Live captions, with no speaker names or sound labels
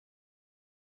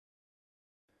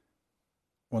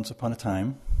Once upon a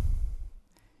time,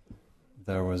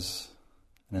 there was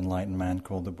an enlightened man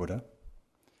called the Buddha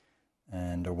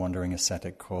and a wandering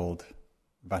ascetic called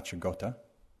Vacchagotta.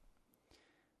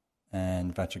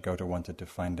 And Vacchagotta wanted to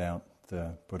find out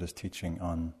the Buddha's teaching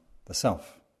on the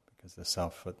self, because the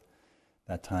self at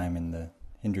that time in the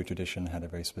Hindu tradition had a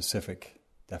very specific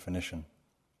definition.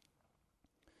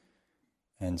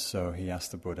 And so he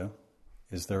asked the Buddha,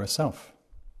 "Is there a self?"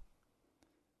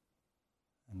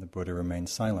 And the Buddha remained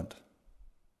silent.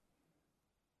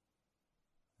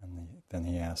 And then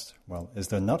he asked, "Well, is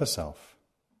there not a self?"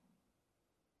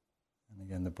 And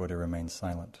again the Buddha remained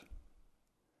silent.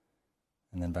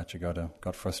 And then Vacchagotta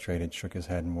got frustrated, shook his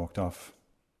head and walked off,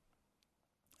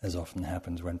 as often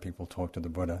happens when people talk to the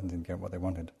Buddha and didn't get what they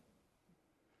wanted.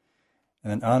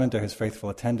 And then Ananda, his faithful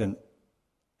attendant,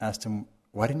 asked him,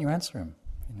 "Why didn't you answer him?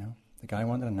 The guy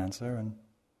wanted an answer, and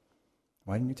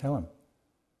why didn't you tell him?"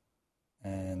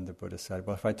 And the Buddha said,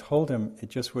 "Well, if I told him, it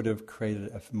just would have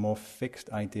created a more fixed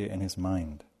idea in his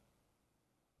mind.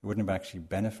 It wouldn't have actually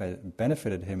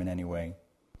benefited him in any way,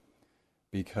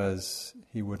 because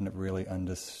he wouldn't have really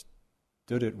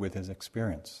understood it with his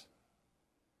experience."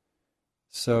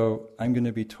 So I'm going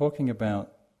to be talking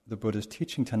about the Buddha's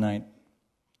teaching tonight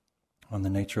on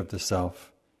the nature of the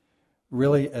self,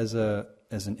 really as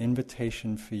an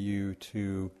invitation for you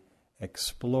to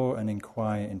explore and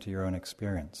inquire into your own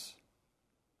experience.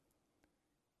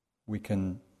 We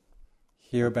can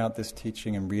hear about this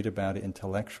teaching and read about it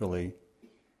intellectually,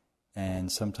 and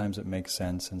sometimes it makes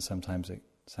sense and sometimes it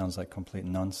sounds like complete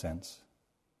nonsense.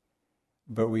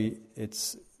 But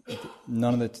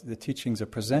none of the teachings are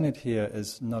presented here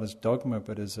as not as dogma,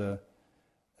 but as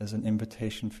an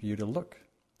invitation for you to look,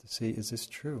 to see, is this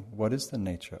true? What is the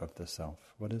nature of the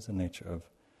self? What is the nature of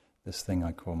this thing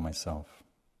I call myself?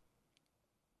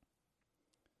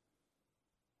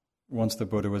 Once the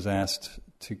Buddha was asked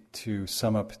to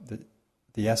sum up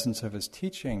the essence of his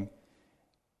teaching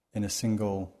in a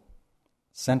single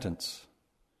sentence,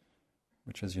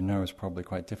 which, as you know, is probably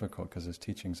quite difficult because his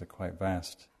teachings are quite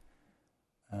vast.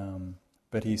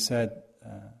 But he said,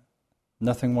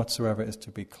 "Nothing whatsoever is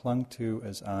to be clung to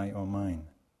as I or mine.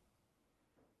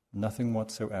 Nothing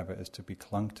whatsoever is to be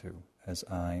clung to as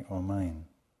I or mine."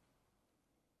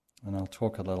 And I'll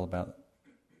talk a little about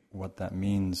what that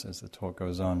means as the talk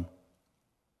goes on.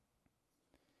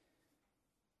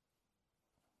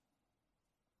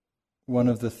 One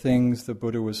of the things the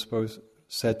Buddha was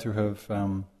said to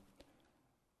have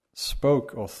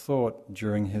spoke or thought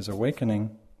during his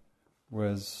awakening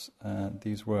was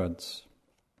these words.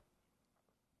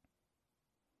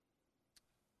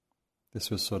 This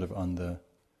was sort of on the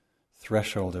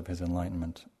threshold of his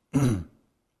enlightenment.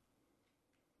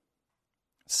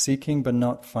 "Seeking but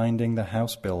not finding the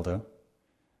house builder,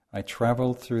 I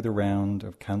travelled through the round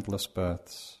of countless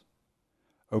births.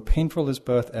 O painful is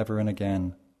birth ever and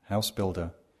again, house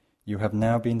builder, you have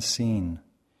now been seen.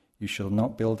 You shall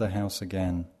not build a house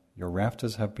again. Your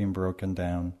rafters have been broken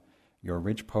down. Your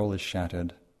ridgepole is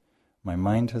shattered. My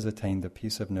mind has attained the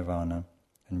peace of nirvana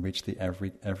and reached the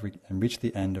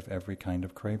end of every kind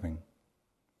of craving."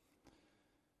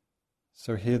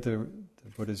 So here the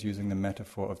Buddha is using the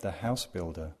metaphor of the house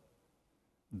builder,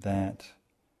 that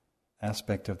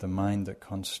aspect of the mind that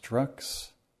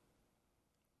constructs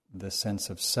the sense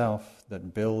of self,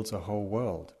 that builds a whole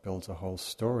world, builds a whole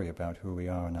story about who we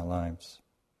are in our lives.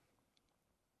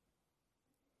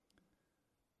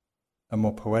 A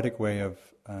more poetic way of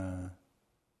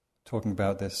talking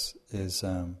about this is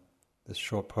this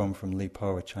short poem from Li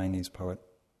Po, a Chinese poet.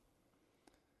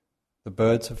 "The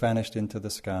birds have vanished into the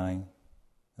sky,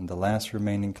 and the last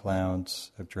remaining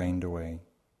clouds have drained away.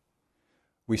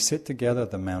 We sit together,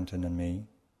 the mountain and me,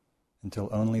 until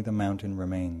only the mountain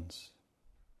remains."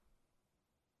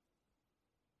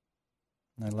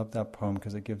 And I love that poem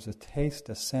because it gives a taste,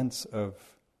 a sense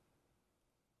of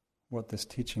what this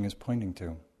teaching is pointing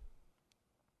to.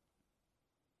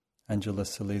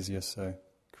 Angelus Silesius, a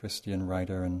Christian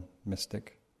writer and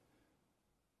mystic,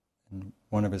 in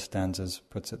one of his stanzas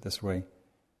puts it this way: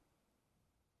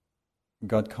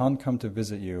 "God can't come to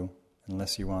visit you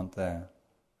unless you aren't there."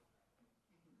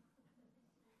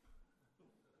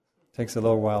 Takes a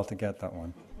little while to get that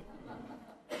one.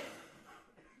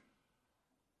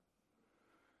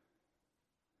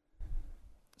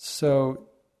 So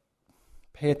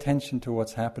pay attention to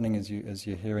what's happening as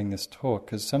you're hearing this talk,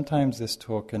 because sometimes this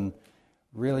talk can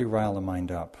really rile the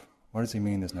mind up. What does he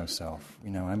mean there's no self?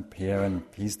 I'm here and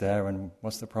he's there, and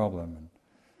what's the problem? And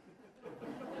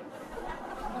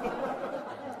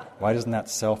why doesn't that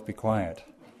self be quiet?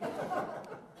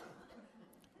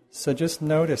 So just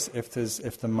notice if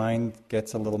the mind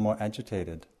gets a little more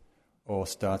agitated, or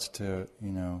starts to,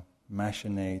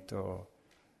 machinate or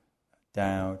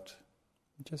doubt.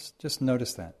 Just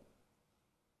notice that.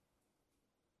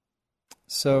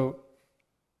 So,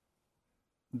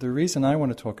 the reason I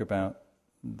want to talk about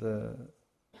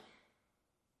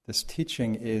this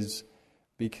teaching is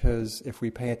because if we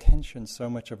pay attention, so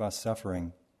much of our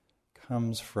suffering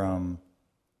comes from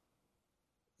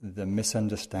the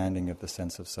misunderstanding of the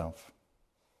sense of self.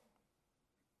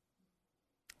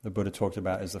 The Buddha talked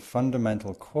about as the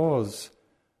fundamental cause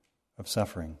of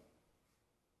suffering.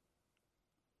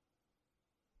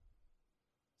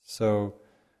 So,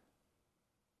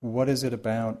 what is it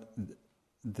about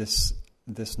this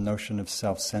notion of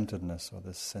self-centeredness, or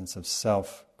this sense of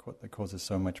self that causes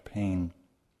so much pain?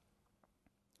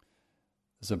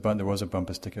 There was a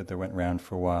bumper sticker that went around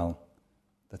for a while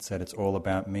that said, "It's all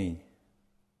about me."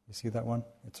 You see that one?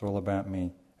 It's all about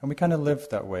me. And we kind of live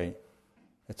that way.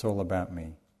 It's all about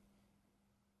me.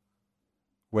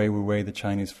 Wei Wu-wei, the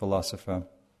Chinese philosopher,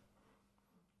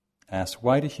 asked,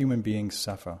 why do human beings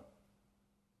suffer?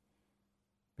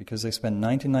 Because they spend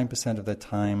 99% of their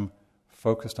time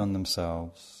focused on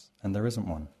themselves, and there isn't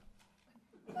one.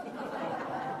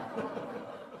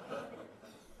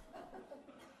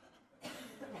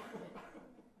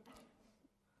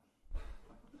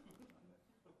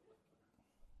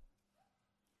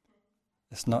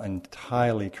 It's not an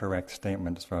entirely correct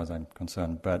statement as far as I'm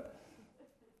concerned, but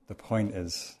the point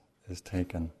is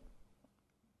taken.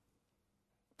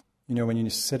 When you're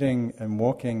sitting and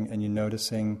walking and you're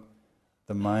noticing,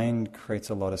 the mind creates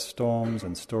a lot of storms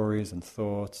and stories and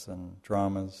thoughts and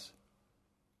dramas.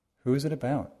 Who is it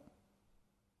about?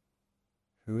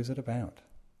 Who is it about?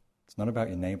 It's not about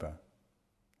your neighbor,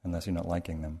 unless you're not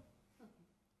liking them.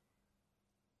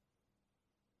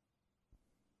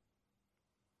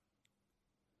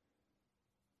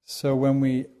 So when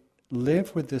we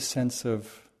live with this sense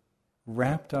of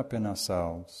wrapped up in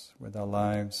ourselves, with our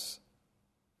lives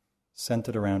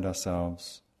centered around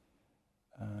ourselves,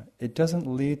 it doesn't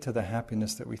lead to the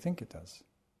happiness that we think it does.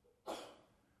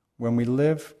 When we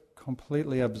live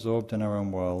completely absorbed in our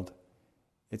own world,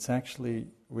 we actually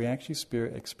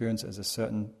experience it as a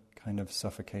certain kind of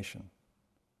suffocation,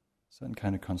 a certain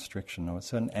kind of constriction, or a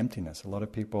certain emptiness. A lot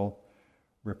of people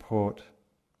report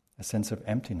a sense of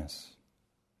emptiness,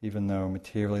 even though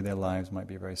materially their lives might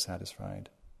be very satisfied.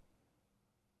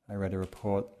 I read a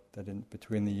report that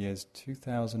between the years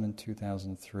 2000 and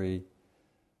 2003,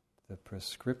 the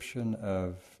prescription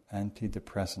of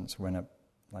antidepressants went up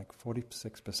like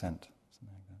 46%, something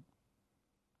like that.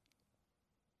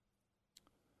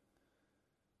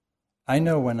 I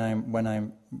know when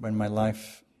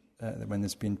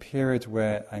there's been periods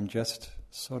where I'm just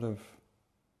sort of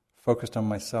focused on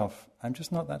myself, I'm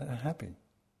just not that happy.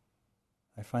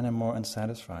 I find I'm more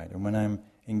unsatisfied. And when I'm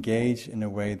engaged in a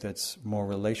way that's more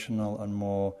relational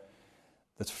and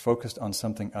that's focused on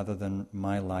something other than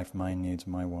my life, my needs,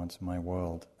 my wants, my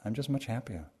world, I'm just much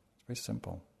happier. It's very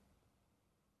simple.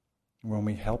 When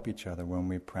we help each other, when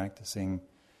we're practicing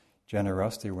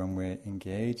generosity, when we're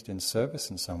engaged in service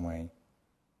in some way,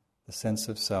 the sense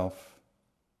of self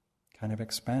kind of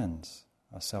expands.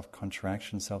 Our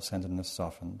self-contraction, self-centeredness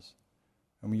softens.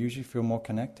 And we usually feel more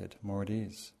connected, more at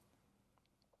ease.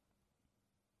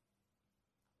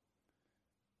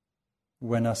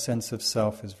 When our sense of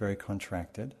self is very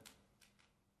contracted,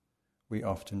 we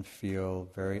often feel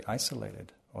very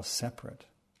isolated or separate.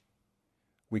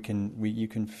 You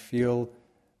can feel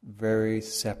very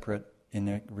separate in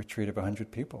a retreat of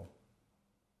 100 people.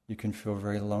 You can feel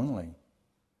very lonely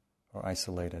or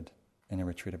isolated in a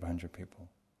retreat of 100 people.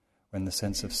 When the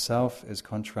sense of self is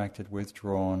contracted,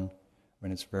 withdrawn,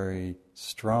 when it's very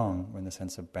strong, when the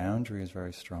sense of boundary is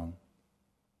very strong.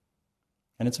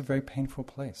 And it's a very painful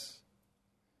place.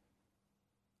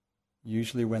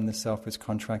 Usually when the self is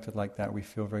contracted like that, we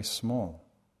feel very small.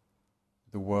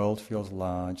 The world feels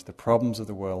large, the problems of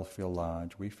the world feel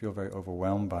large, we feel very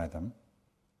overwhelmed by them.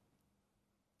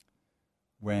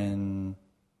 When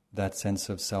that sense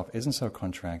of self isn't so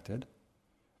contracted,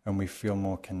 and we feel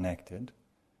more connected,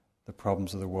 the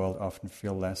problems of the world often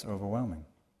feel less overwhelming.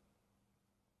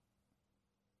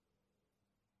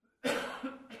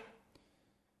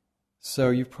 So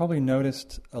you've probably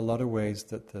noticed a lot of ways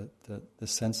that the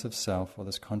sense of self, or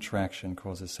this contraction,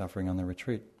 causes suffering on the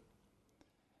retreat.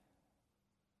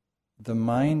 The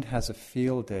mind has a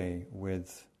field day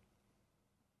with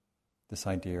this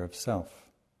idea of self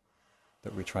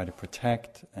that we try to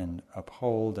protect and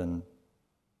uphold. And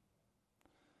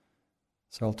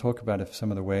so I'll talk about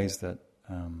some of the ways that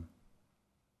some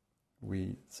of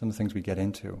the things we get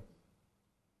into.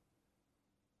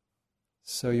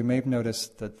 So you may have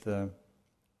noticed that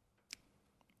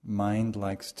mind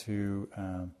likes to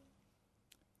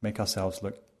make ourselves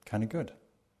look kind of good.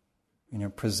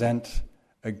 Present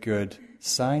a good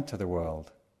side to the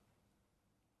world.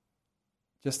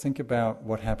 Just think about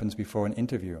what happens before an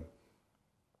interview.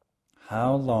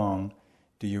 How long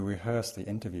do you rehearse the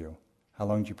interview? How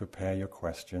long do you prepare your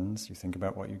questions? You think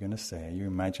about what you're going to say. You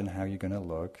imagine how you're going to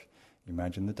look. You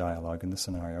imagine the dialogue and the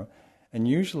scenario. And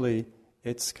usually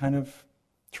it's kind of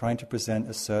trying to present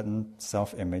a certain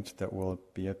self-image that will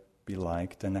be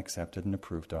liked and accepted and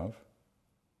approved of.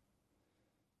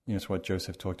 It's what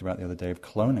Joseph talked about the other day of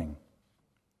cloning.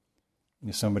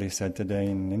 Somebody said today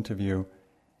in an interview,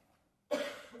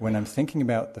 when I'm thinking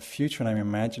about the future and I'm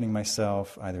imagining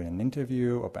myself either in an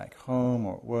interview or back home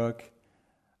or at work,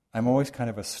 I'm always kind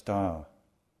of a star.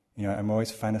 I'm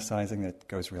always fantasizing that it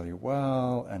goes really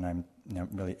well and I'm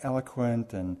really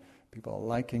eloquent and people are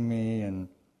liking me. And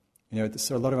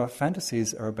so a lot of our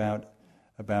fantasies are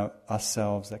about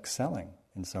ourselves excelling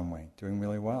in some way, doing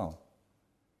really well.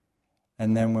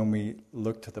 And then when we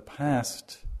look to the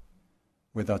past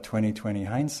with our 20/20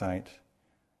 hindsight,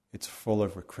 it's full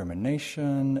of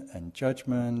recrimination and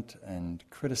judgment and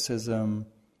criticism.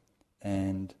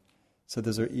 And so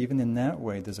even in that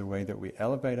way, there's a way that we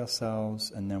elevate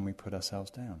ourselves and then we put ourselves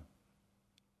down.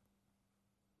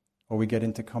 Or we get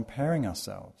into comparing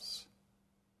ourselves.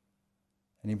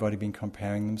 Anybody been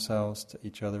comparing themselves to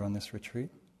each other on this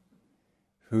retreat?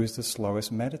 Who's the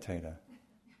slowest meditator?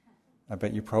 I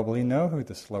bet you probably know who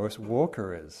the slowest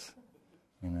walker is.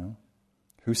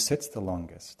 Who sits the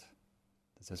longest?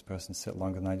 Does this person sit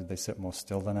longer than I do? Do they sit more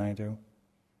still than I do?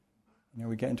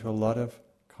 We get into a lot of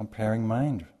comparing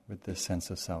mind with this sense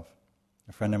of self.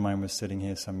 A friend of mine was sitting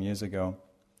here some years ago,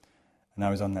 and I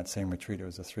was on that same retreat. It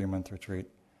was a 3-month retreat.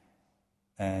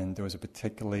 And there was a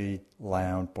particularly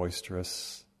loud,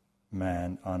 boisterous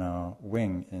man on our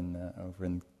wing over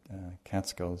in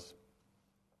Catskills.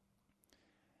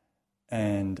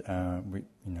 And we,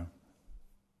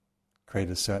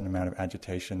 created a certain amount of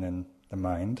agitation in the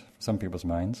mind, some people's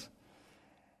minds.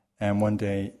 And one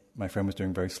day, my friend was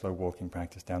doing very slow walking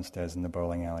practice downstairs in the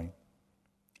bowling alley.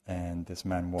 And this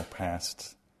man walked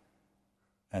past.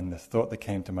 And the thought that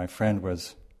came to my friend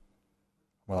was,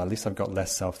 well, at least I've got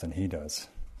less self than he does.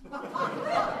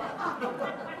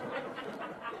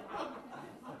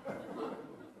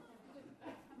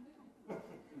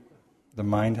 The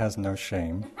mind has no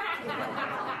shame.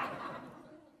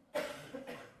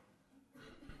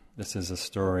 This is a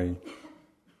story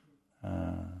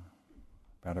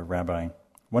about a rabbi.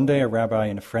 One day a rabbi,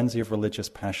 in a frenzy of religious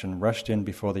passion, rushed in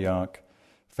before the ark,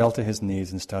 fell to his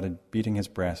knees and started beating his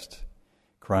breast,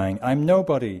 crying, "I'm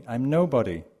nobody, I'm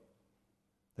nobody."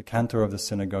 The cantor of the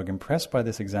synagogue, impressed by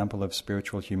this example of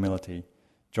spiritual humility,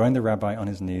 joined the rabbi on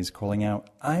his knees, calling out,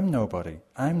 "I'm nobody,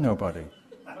 I'm nobody."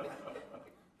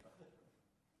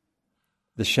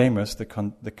 The shamus,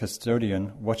 the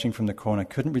custodian, watching from the corner,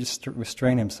 couldn't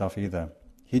restrain himself either.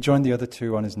 He joined the other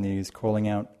two on his knees, calling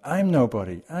out, "I'm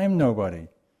nobody, I'm nobody."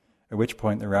 At which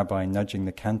point the rabbi, nudging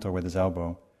the cantor with his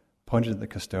elbow, pointed at the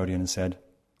custodian and said,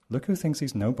 "Look who thinks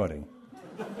he's nobody."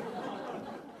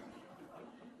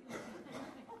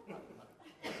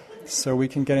 So we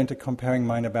can get into comparing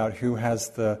mind about who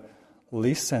has the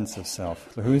least sense of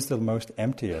self, who's the most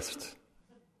emptiest.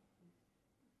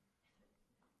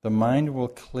 The mind will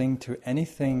cling to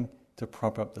anything to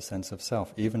prop up the sense of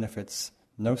self, even if it's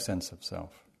no sense of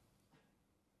self.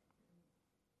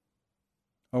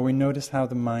 Or we notice how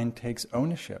the mind takes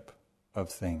ownership of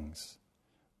things.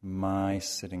 My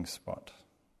sitting spot.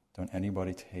 Don't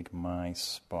anybody take my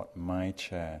spot, my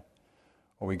chair.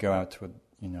 Or we go out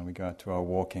to our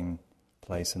walking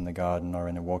place in the garden or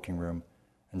in a walking room,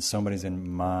 and somebody's in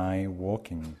my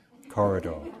walking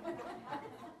corridor.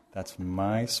 That's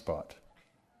my spot.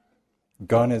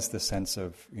 Gone is the sense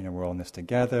of, we're all in this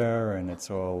together and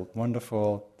it's all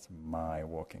wonderful. It's my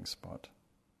walking spot.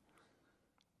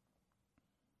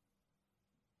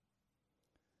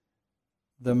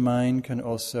 The mind can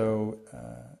also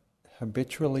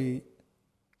habitually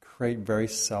create very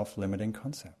self-limiting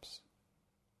concepts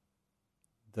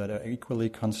that are equally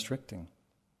constricting.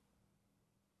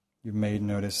 You may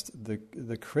notice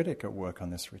the critic at work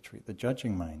on this retreat, the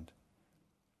judging mind,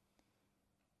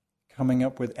 coming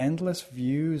up with endless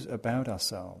views about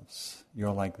ourselves.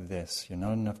 You're like this. You're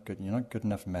not good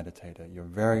enough meditator. You're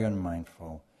very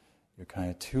unmindful. You're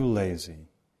kind of too lazy.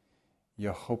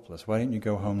 You're hopeless. Why don't you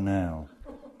go home now?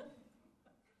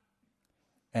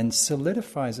 And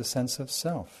solidifies a sense of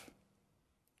self.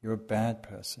 You're a bad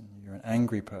person. You're an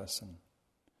angry person.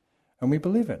 And we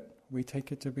believe it. We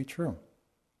take it to be true.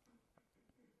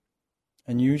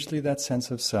 And usually that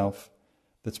sense of self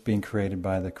that's being created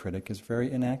by the critic is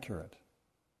very inaccurate.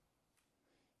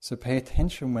 So pay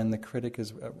attention when the critic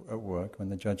is at work, when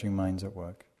the judging mind's at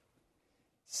work.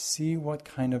 See what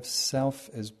kind of self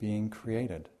is being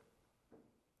created.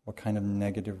 What kind of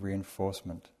negative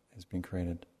reinforcement is being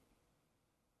created.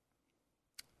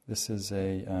 This is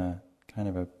a kind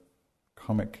of a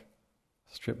comic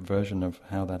strip version of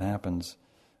how that happens.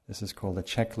 This is called a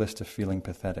checklist of feeling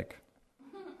pathetic.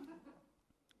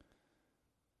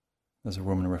 There's a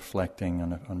woman reflecting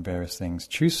on various things.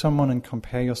 Choose someone and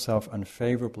compare yourself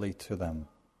unfavorably to them.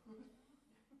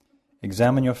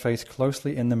 Examine your face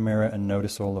closely in the mirror and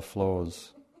notice all the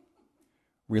flaws.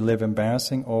 Relive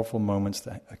embarrassing, awful moments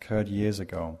that occurred years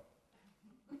ago.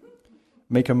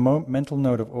 Make a mental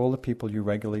note of all the people you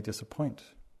regularly disappoint.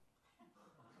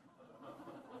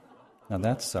 Now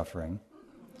that's suffering.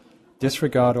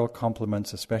 Disregard all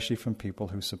compliments, especially from people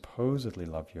who supposedly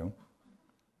love you.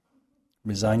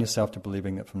 Resign yourself to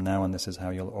believing that from now on this is how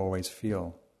you'll always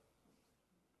feel.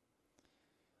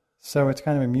 So it's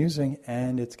kind of amusing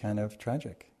and it's kind of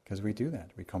tragic, because we do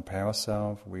that. We compare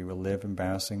ourselves, we relive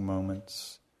embarrassing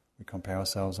moments, we compare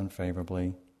ourselves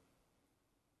unfavorably.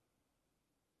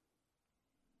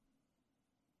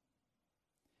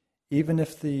 Even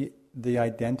if the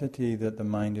identity that the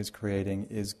mind is creating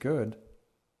is good,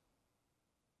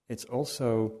 it's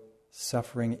also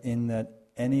suffering in that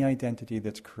any identity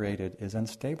that's created is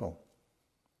unstable.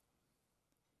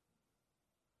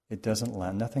 It doesn't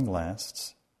last, nothing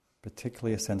lasts,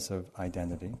 particularly a sense of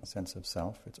identity, a sense of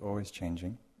self. It's always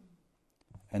changing.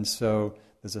 And so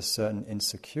there's a certain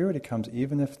insecurity comes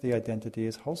even if the identity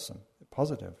is wholesome,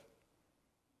 positive,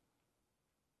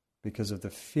 because of the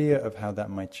fear of how that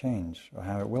might change or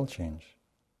how it will change.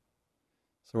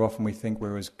 So often we think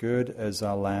we're as good as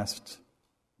our last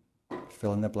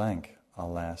fill in the blank. Our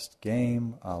last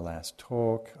game, our last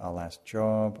talk, our last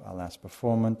job, our last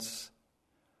performance,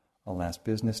 our last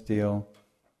business deal.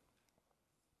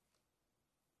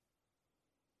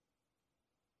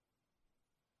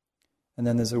 And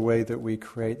then there's a way that we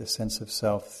create the sense of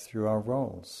self through our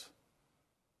roles.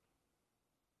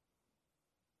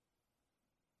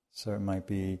 So it might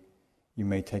be, you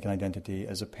may take an identity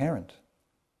as a parent,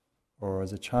 or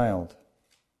as a child,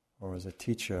 or as a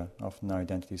teacher. Often our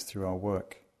identity is through our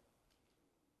work.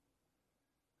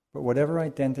 But whatever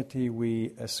identity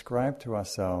we ascribe to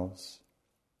ourselves,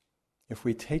 if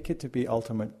we take it to be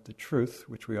ultimate the truth,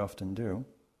 which we often do,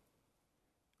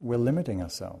 we're limiting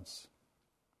ourselves.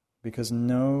 Because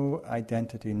no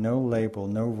identity, no label,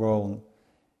 no role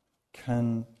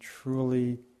can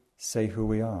truly say who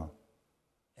we are.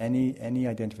 Any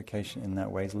identification in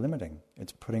that way is limiting.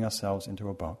 It's putting ourselves into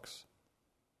a box.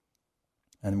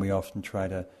 And we often try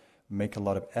to make a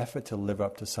lot of effort to live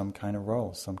up to some kind of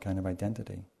role, some kind of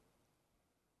identity.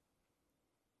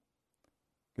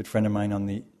 Good friend of mine on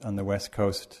the West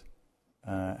Coast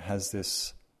has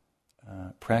this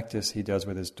practice he does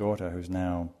with his daughter, who's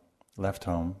now left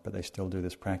home, but they still do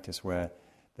this practice where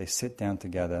they sit down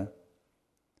together,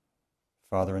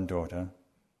 father and daughter,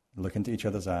 look into each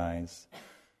other's eyes,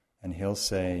 and he'll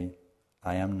say,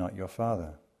 "I am not your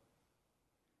father."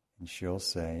 And she'll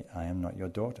say, "I am not your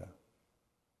daughter."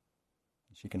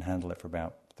 She can handle it for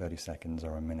about 30 seconds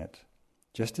or a minute,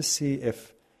 just to see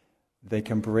if they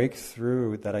can break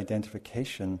through that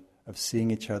identification of seeing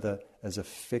each other as a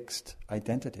fixed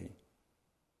identity.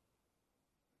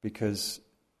 Because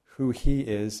who he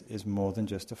is more than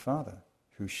just a father.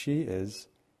 Who she is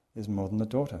more than a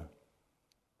daughter.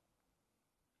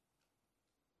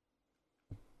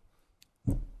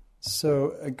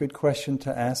 So a good question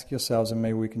to ask yourselves, and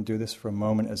maybe we can do this for a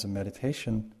moment as a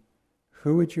meditation,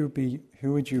 who would you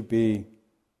be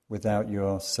without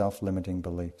your self-limiting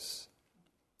beliefs?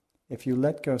 If you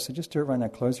let go, so just do it right now,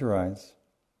 close your eyes.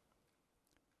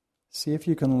 See if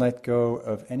you can let go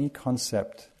of any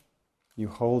concept you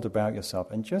hold about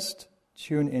yourself and just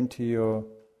tune into your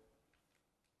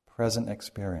present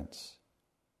experience.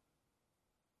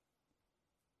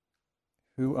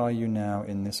 Who are you now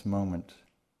in this moment?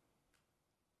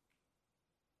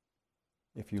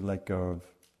 If you let go of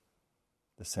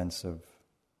the sense of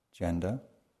gender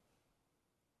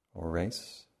or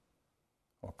race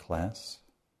or class,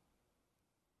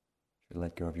 if you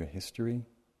let go of your history,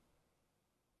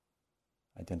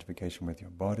 identification with your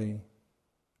body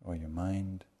or your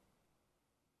mind,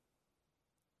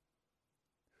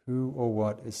 who or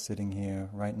what is sitting here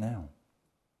right now?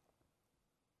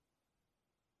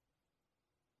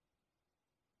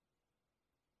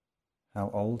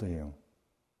 How old are you?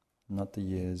 Not the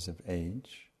years of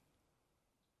age.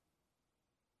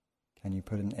 Can you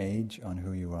put an age on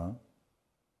who you are?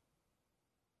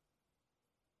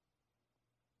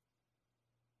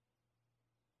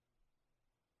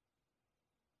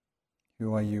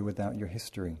 Who are you without your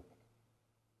history?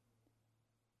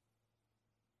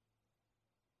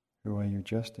 Who are you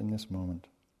just in this moment?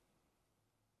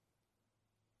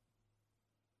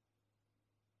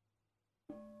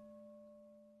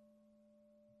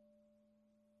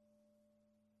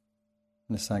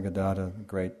 Nisargadatta, the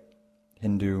great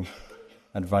Hindu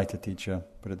Advaita teacher,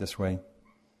 put it this way: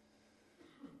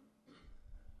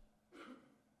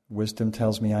 wisdom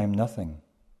tells me I am nothing.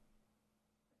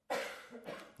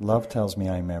 Love tells me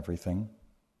I am everything.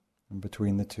 And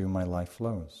between the two, my life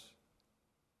flows.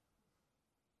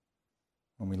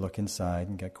 When we look inside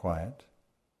and get quiet,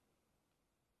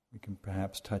 we can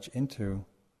perhaps touch into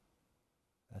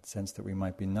that sense that we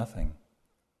might be nothing,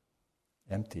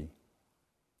 empty,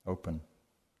 open.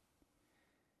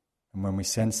 And when we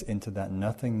sense into that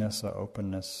nothingness or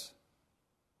openness,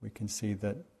 we can see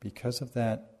that because of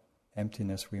that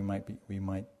emptiness, we might be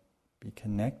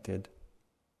connected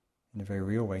in a very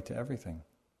real way to everything.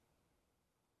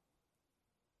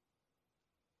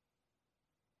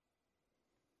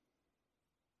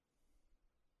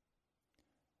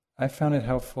 I found it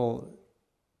helpful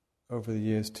over the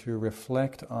years to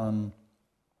reflect on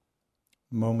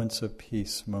moments of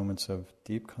peace, moments of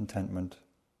deep contentment,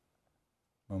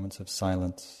 moments of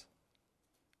silence,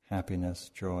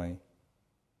 happiness, joy,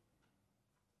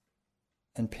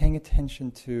 and paying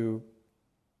attention to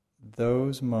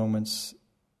those moments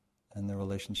and the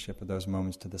relationship of those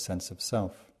moments to the sense of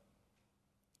self.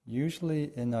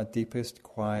 Usually in our deepest,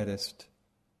 quietest,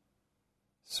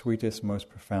 sweetest, most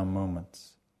profound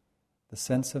moments, the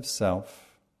sense of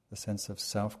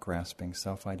self-grasping,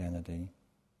 self-identity,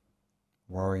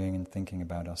 worrying and thinking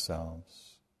about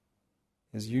ourselves,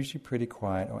 is usually pretty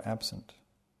quiet or absent.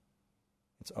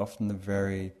 It's often the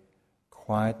very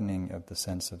quietening of the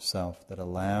sense of self that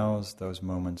allows those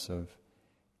moments of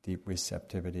deep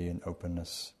receptivity and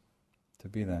openness to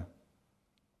be there.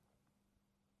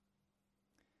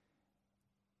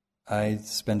 I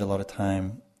spend a lot of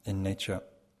time in nature,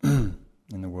 in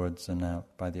the woods and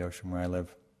out by the ocean where I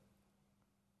live.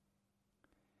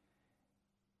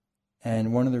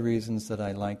 And one of the reasons that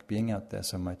I like being out there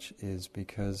so much is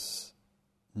because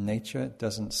nature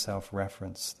doesn't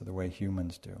self-reference the way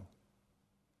humans do.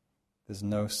 There's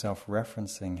no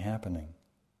self-referencing happening.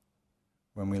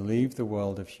 When we leave the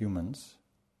world of humans,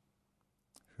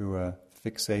 who are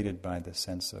fixated by the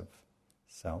sense of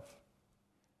self,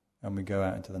 and we go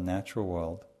out into the natural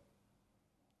world,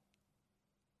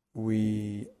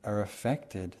 we are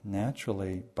affected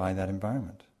naturally by that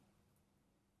environment.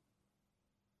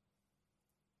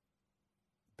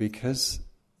 Because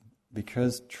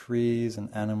trees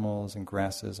and animals and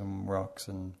grasses and rocks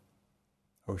and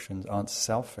oceans aren't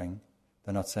selfing,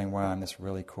 they're not saying, wow, I'm this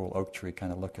really cool oak tree,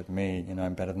 kind of look at me,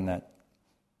 I'm better than that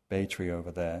bay tree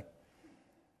over there.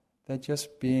 They're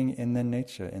just being in their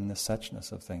nature, in the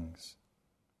suchness of things.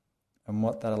 And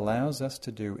what that allows us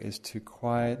to do is to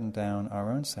quieten down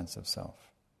our own sense of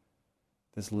self.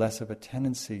 There's less of a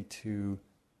tendency to,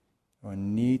 or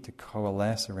need to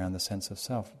coalesce around the sense of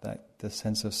self. That the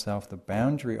sense of self, the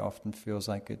boundary often feels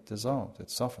like it dissolves, it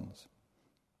softens.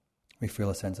 We feel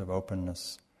a sense of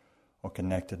openness or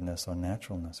connectedness or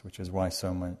naturalness, which is why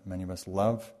so many of us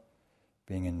love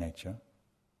being in nature.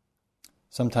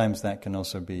 Sometimes that can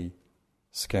also be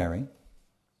scary,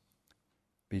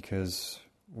 because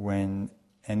when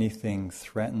anything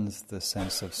threatens the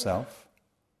sense of self,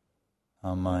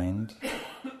 our mind,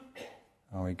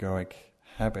 our egoic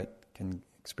habit can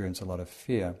experience a lot of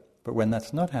fear. But when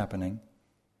that's not happening,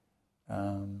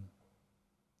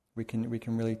 we can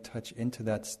really touch into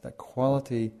that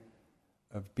quality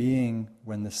of being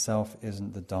when the self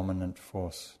isn't the dominant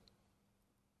force.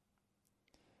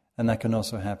 And that can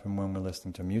also happen when we're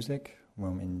listening to music,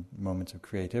 when in moments of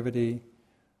creativity,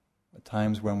 at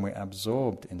times when we're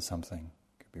absorbed in something.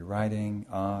 It could be writing,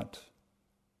 art,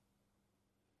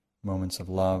 moments of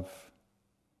love.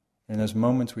 In those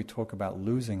moments we talk about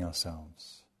losing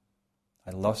ourselves.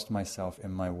 I lost myself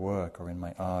in my work or in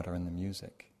my art or in the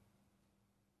music.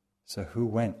 So who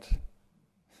went?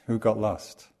 Who got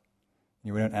lost?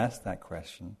 We don't ask that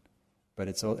question, but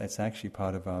it's actually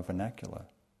part of our vernacular.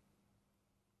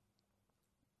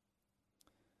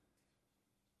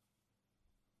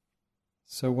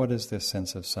 So what is this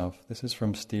sense of self? This is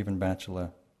from Stephen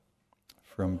Batchelor,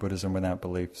 from Buddhism Without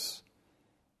Beliefs.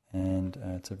 And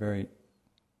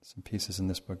some pieces in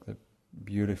this book that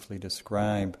beautifully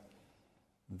describe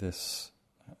this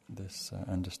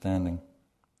understanding.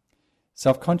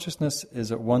 Self-consciousness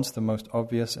is at once the most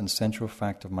obvious and central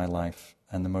fact of my life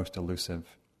and the most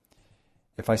elusive.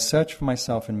 If I search for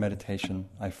myself in meditation,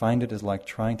 I find it is like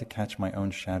trying to catch my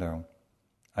own shadow.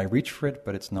 I reach for it,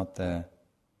 but it's not there.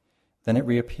 Then it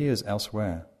reappears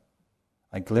elsewhere.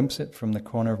 I glimpse it from the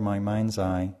corner of my mind's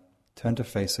eye, turn to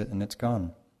face it, and it's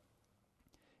gone.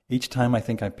 Each time I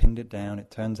think I pinned it down,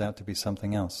 it turns out to be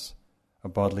something else, a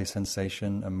bodily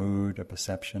sensation, a mood, a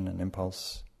perception, an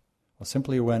impulse, or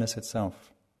simply awareness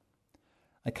itself.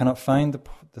 I cannot find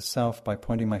the self by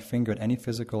pointing my finger at any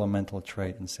physical or mental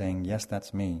trait and saying, yes,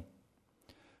 that's me.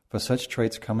 For such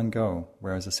traits come and go,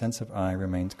 whereas a sense of I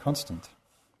remains constant.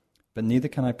 But neither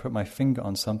can I put my finger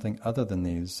on something other than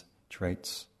these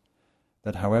traits,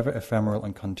 that however ephemeral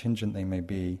and contingent they may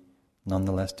be,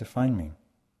 nonetheless define me.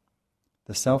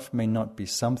 The self may not be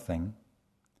something,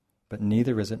 but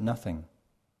neither is it nothing.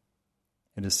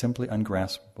 It is simply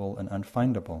ungraspable and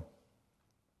unfindable.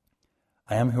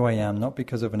 I am who I am not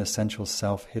because of an essential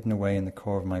self hidden away in the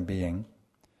core of my being,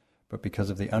 but because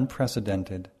of the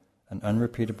unprecedented and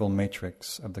unrepeatable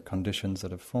matrix of the conditions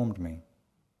that have formed me.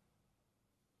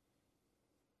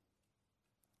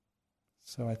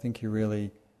 So I think he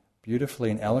really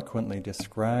beautifully and eloquently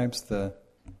describes the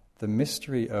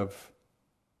mystery of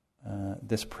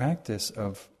this practice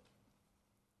of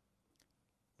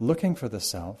looking for the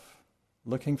self,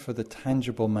 looking for the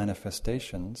tangible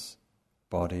manifestations,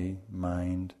 body,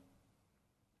 mind,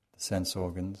 the sense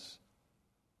organs.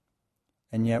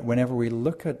 And yet whenever we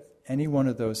look at any one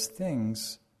of those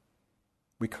things,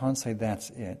 we can't say that's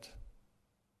it.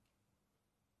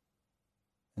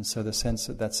 And so that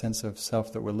sense of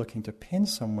self that we're looking to pin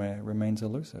somewhere remains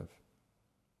elusive.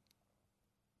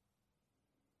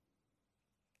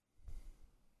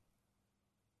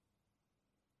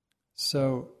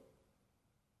 So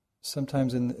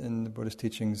sometimes in the Buddhist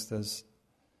teachings there's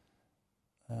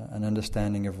an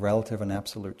understanding of relative and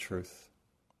absolute truth.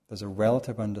 There's a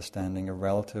relative understanding, a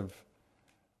relative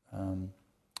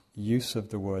use of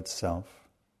the word self,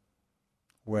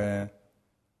 where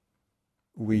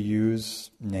we use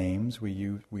names, we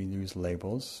use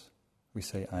labels. We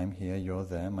say, I'm here, you're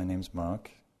there, my name's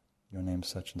Mark, your name's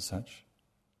such and such.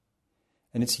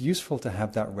 And it's useful to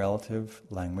have that relative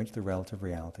language, the relative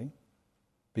reality,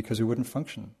 because we wouldn't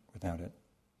function without it.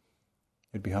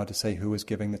 It'd be hard to say who was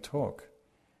giving the talk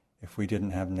if we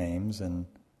didn't have names. And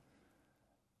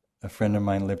a friend of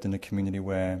mine lived in a community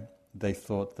where they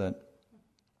thought that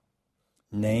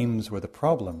names were the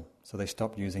problem, so they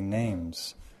stopped using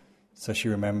names. So she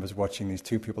remembers watching these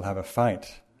two people have a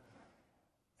fight,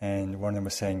 and one of them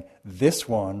was saying, this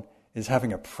one is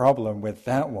having a problem with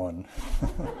that one.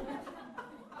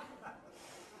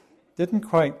 Didn't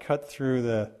quite cut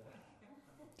through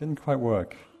didn't quite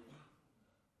work.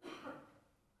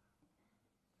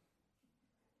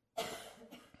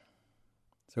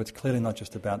 So it's clearly not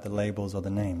just about the labels or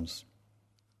the names.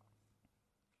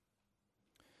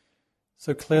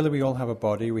 So clearly we all have a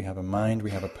body, we have a mind,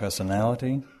 we have a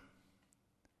personality.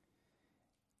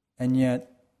 And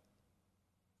yet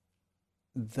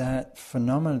that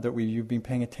phenomenon that you've been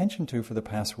paying attention to for the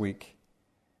past week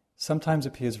sometimes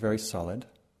appears very solid,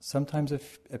 sometimes it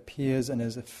appears and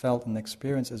is felt and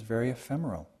experienced as very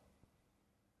ephemeral.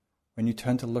 When you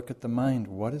turn to look at the mind,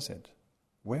 what is it?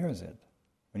 Where is it?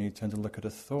 When you turn to look at a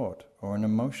thought or an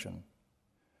emotion,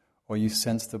 or you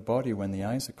sense the body when the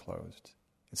eyes are closed,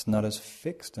 it's not as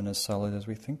fixed and as solid as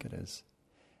we think it is.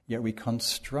 Yet we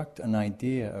construct an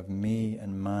idea of me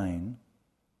and mine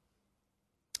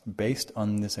based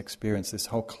on this experience, this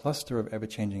whole cluster of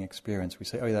ever-changing experience. We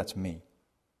say, oh yeah, that's me.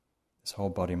 This whole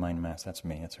body-mind mass, that's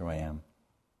me, that's who I am.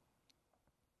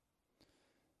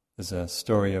 There's a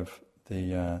story of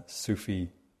the Sufi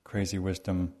crazy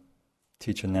wisdom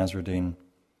teacher Nasruddin,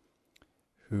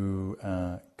 who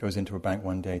goes into a bank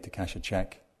one day to cash a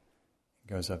check. He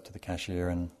goes up to the cashier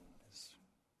and is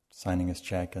signing his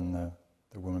check, and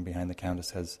the woman behind the counter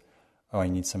says, oh, I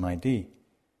need some ID.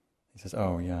 He says,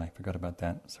 oh yeah, I forgot about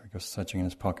that. So he goes searching in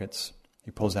his pockets.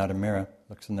 He pulls out a mirror,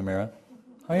 looks in the mirror.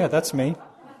 Oh yeah, that's me.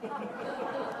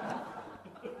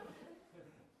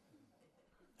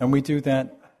 And we do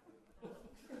that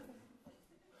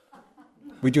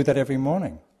every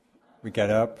morning. We get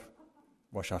up,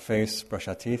 wash our face, brush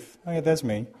our teeth. Oh yeah, there's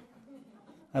me.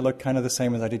 I look kind of the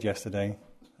same as I did yesterday.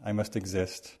 I must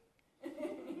exist.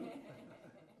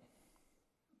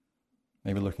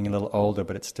 Maybe looking a little older,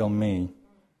 but it's still me.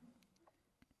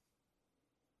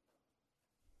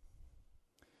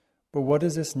 But what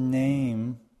does this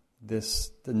name, the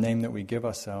name that we give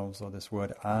ourselves, or this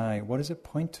word I, what does it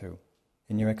point to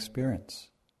in your experience?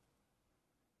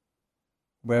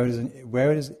 Where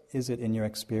is it in your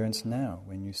experience now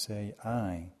when you say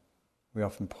I? We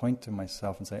often point to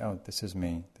myself and say, oh, this is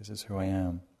me, this is who I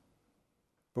am.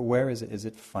 But where is it? Is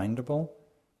it findable,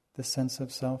 this sense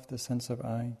of self, this sense of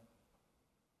I?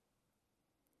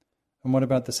 And what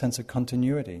about the sense of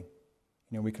continuity?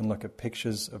 We can look at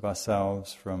pictures of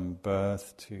ourselves from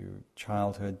birth to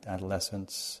childhood,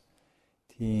 adolescence,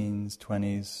 teens,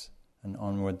 20s, and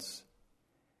onwards.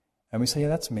 And we say, yeah,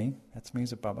 that's me. That's me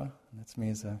as a Baba. That's me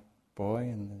as a boy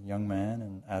and a young man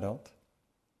and adult.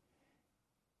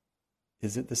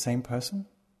 Is it the same person?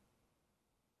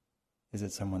 Is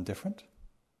it someone different?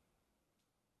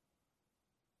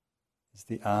 Is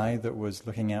the eye that was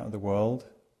looking out at the world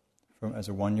as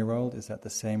a 1-year-old, is that the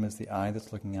same as the eye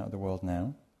that's looking out at the world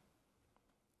now?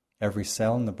 Every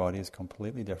cell in the body is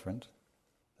completely different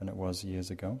than it was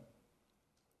years ago.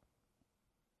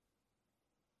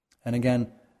 And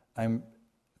again, I'm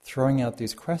throwing out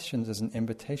these questions as an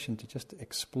invitation to just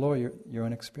explore your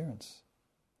own experience.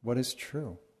 What is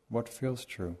true? What feels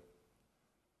true?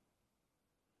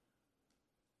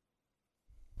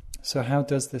 So how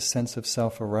does this sense of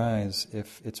self arise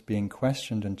if it's being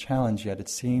questioned and challenged, yet it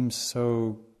seems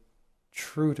so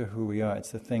true to who we are?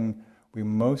 It's the thing we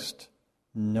most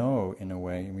know in a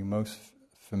way, and we most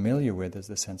familiar with is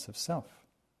the sense of self.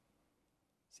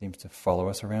 It seems to follow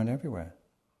us around everywhere.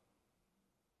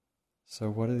 So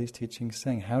what are these teachings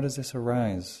saying? How does this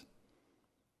arise?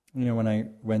 When I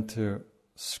went to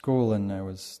school and I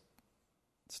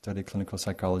studied clinical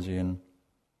psychology and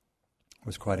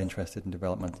was quite interested in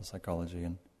developmental psychology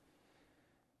and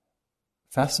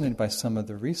fascinated by some of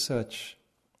the research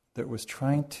that was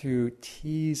trying to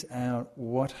tease out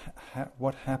what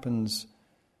happens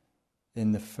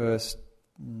in the first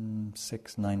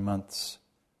 6-9 months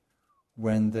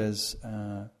when there's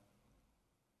the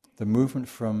movement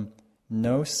from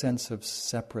no sense of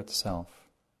separate self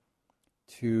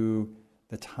to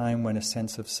the time when a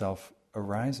sense of self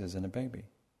arises in a baby.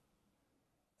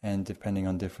 And depending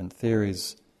on different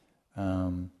theories,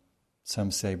 some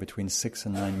say between 6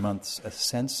 and 9 months, a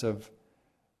sense of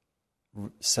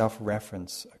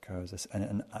self-reference occurs.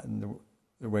 And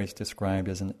the way it's described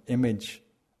as an image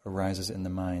arises in the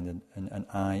mind, an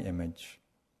I image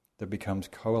that becomes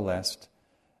coalesced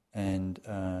and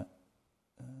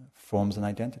forms an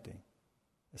identity,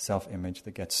 a self-image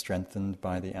that gets strengthened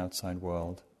by the outside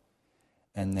world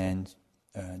and then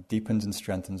deepens and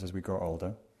strengthens as we grow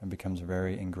older and becomes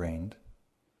very ingrained.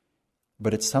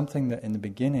 But it's something that in the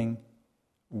beginning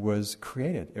was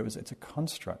created. It's a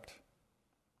construct.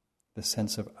 The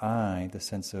sense of I, the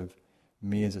sense of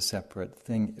me as a separate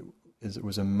thing, it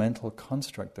was a mental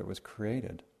construct that was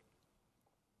created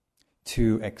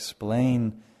to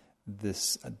explain the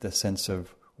sense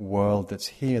of world that's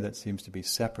here that seems to be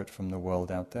separate from the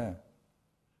world out there.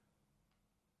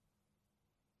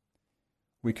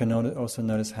 We can also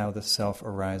notice how the self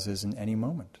arises in any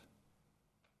moment.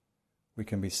 We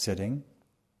can be sitting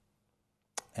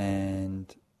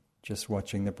and just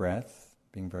watching the breath,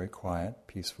 being very quiet,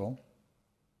 peaceful.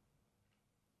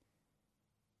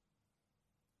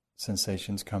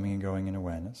 Sensations coming and going in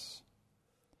awareness.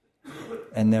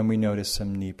 And then we notice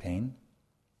some knee pain,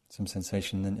 some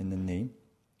sensation in the knee,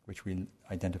 which we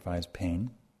identify as pain,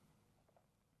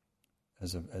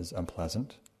 as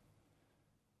unpleasant.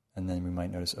 And then we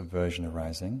might notice aversion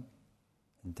arising,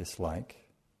 and dislike,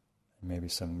 and maybe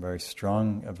some very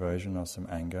strong aversion or some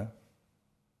anger,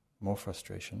 more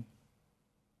frustration.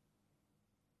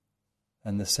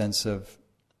 And the sense of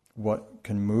what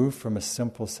can move from a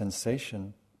simple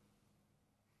sensation,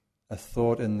 a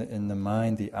thought in the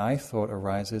mind, the I thought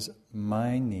arises,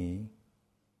 my knee,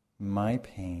 my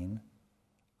pain,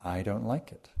 I don't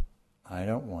like it, I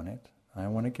don't want it, I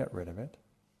want to get rid of it,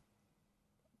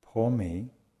 poor me,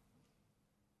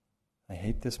 I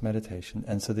hate this meditation.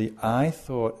 And so the I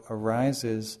thought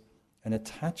arises and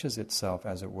attaches itself,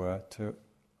 as it were, to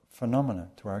phenomena,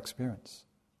 to our experience.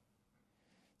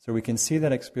 So we can see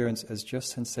that experience as just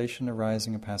sensation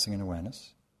arising and passing in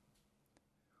awareness,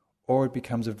 or it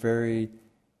becomes a very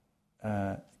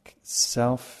a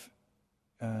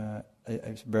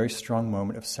very strong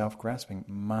moment of self-grasping.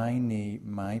 My knee,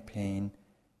 my pain,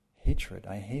 hatred,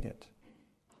 I hate it.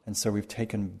 And so we've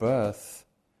taken birth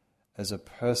as a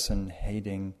person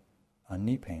hating a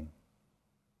knee pain.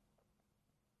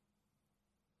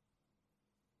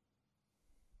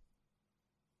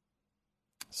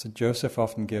 So Joseph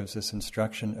often gives this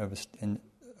instruction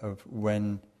of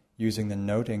when using the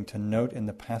noting, to note in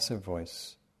the passive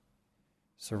voice.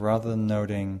 So rather than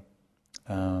noting,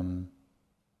 I'm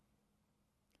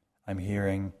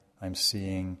hearing, I'm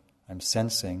seeing, I'm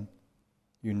sensing,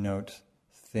 you note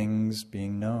things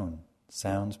being known,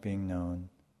 sounds being known,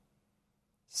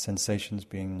 sensations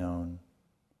being known,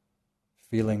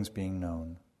 feelings being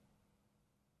known.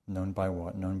 Known by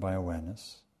what? Known by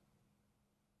awareness.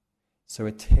 So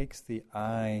it takes the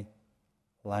I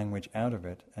language out of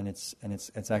it, and it's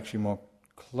actually more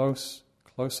close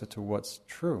closer to what's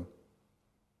true,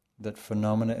 that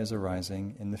phenomena is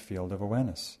arising in the field of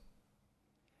awareness.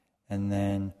 And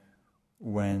then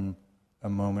when a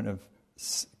moment of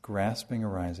grasping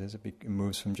arises, it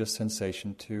moves from just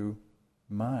sensation to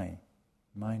my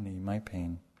knee, my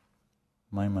pain,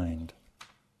 my mind.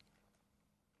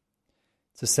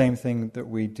 It's the same thing that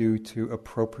we do to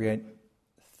appropriate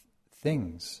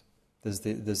things. There's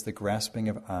the grasping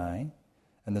of I,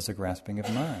 and there's a grasping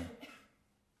of my.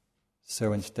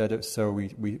 So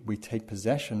we take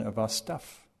possession of our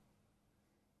stuff.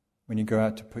 When you go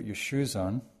out to put your shoes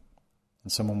on,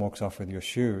 and someone walks off with your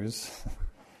shoes,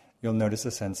 you'll notice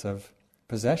a sense of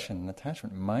possession and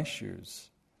attachment. My shoes.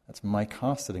 That's my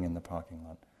car sitting in the parking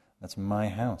lot. That's my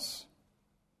house.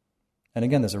 And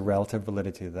again, there's a relative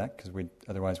validity to that, because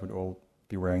otherwise we'd all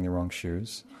be wearing the wrong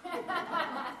shoes.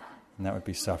 And that would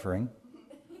be suffering.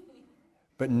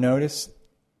 But notice,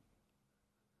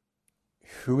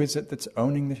 who is it that's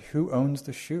who owns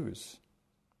the shoes?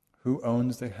 Who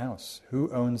owns the house? Who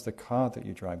owns the car that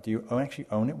you drive? Do you actually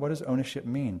own it? What does ownership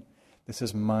mean? This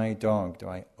is my dog. Do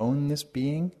I own this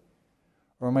being,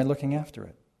 or am I looking after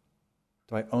it?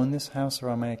 Do I own this house, or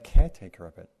am I a caretaker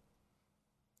of it?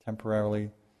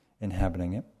 Temporarily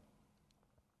inhabiting it.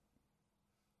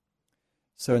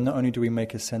 So not only do we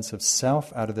make a sense of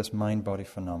self out of this mind-body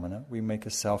phenomena, we make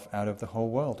a self out of the whole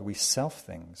world. We self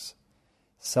things.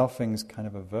 Selfing's kind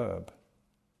of a verb.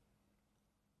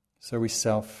 So we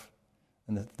self,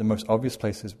 and the most obvious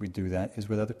places we do that is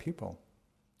with other people.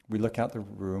 We look out the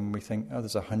room, we think, oh,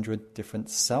 there's 100 different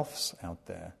selves out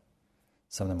there.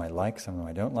 Some of them I like, some of them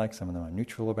I don't like, some of them I'm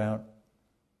neutral about.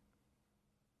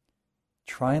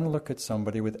 Try and look at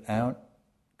somebody without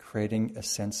creating a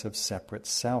sense of separate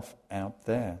self out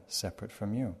there, separate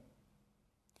from you.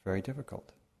 It's very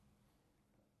difficult.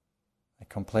 I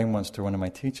complained once to one of my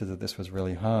teachers that this was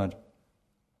really hard.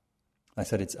 I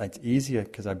said it's easier,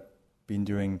 because I've been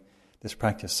doing this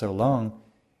practice so long,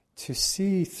 to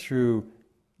see through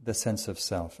the sense of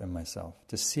self in myself,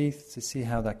 to see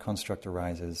how that construct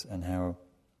arises and how,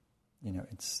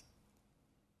 it's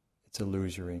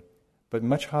illusory. But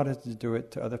much harder to do it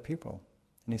to other people.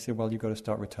 And he said, well, you've got to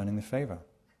start returning the favor.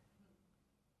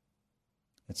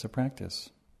 It's a practice.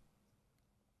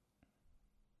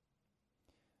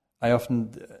 I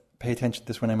often pay attention to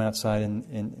this when I'm outside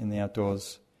in the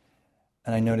outdoors,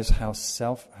 and I notice how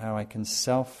I can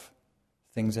self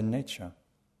things in nature,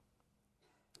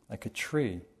 like a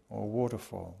tree or a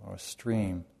waterfall or a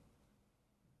stream.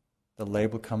 The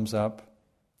label comes up,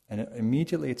 and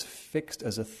immediately it's fixed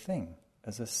as a thing,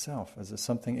 as a self, as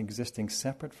something existing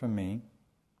separate from me.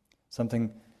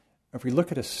 Something. If we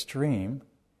look at a stream,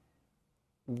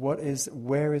 where is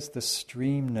the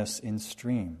streamness in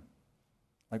stream?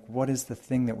 Like, what is the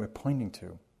thing that we're pointing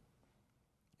to?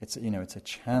 It's a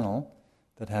channel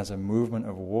that has a movement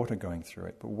of water going through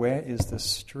it. But where is the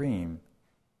stream?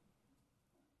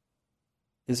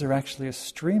 Is there actually a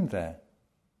stream there?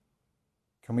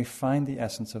 Can we find the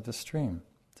essence of the stream?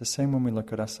 It's the same when we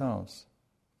look at ourselves.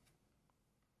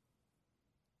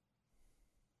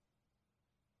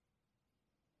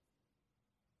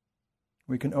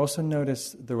 We can also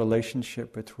notice the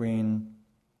relationship between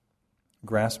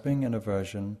grasping and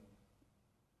aversion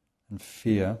and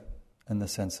fear and the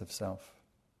sense of self.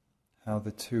 How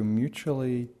the two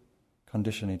mutually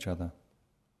condition each other.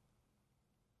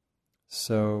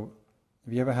 So,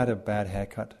 have you ever had a bad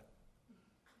haircut?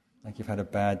 Like you've had a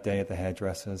bad day at the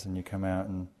hairdresser's and you come out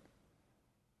and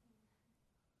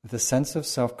the sense of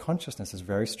self-consciousness is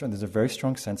very strong. There's a very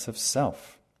strong sense of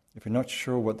self. If you're not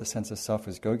sure what the sense of self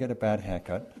is, go get a bad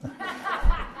haircut.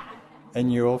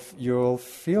 And you'll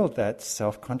feel that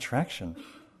self-contraction,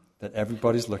 that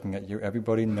everybody's looking at you,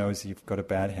 everybody knows you've got a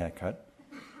bad haircut.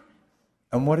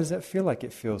 And what does it feel like?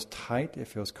 It feels tight, it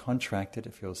feels contracted,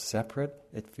 it feels separate,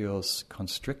 it feels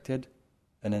constricted,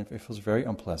 and it feels very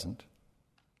unpleasant.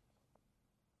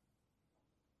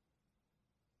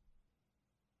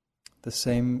 The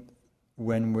same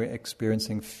when we're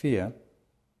experiencing fear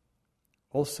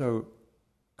also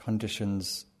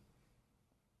conditions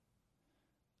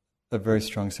a very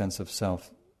strong sense of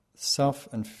self. Self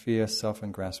and fear, self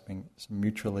and grasping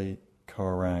mutually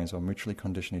co-arise or mutually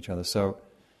condition each other. So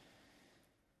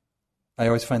I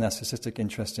always find that statistic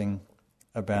interesting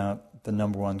about the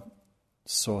number one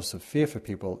source of fear for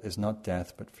people is not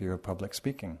death, but fear of public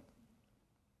speaking,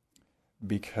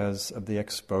 because of the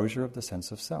exposure of the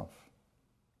sense of self.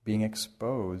 Being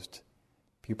exposed,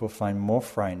 people find more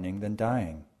frightening than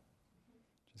dying,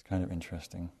 which is kind of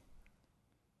interesting.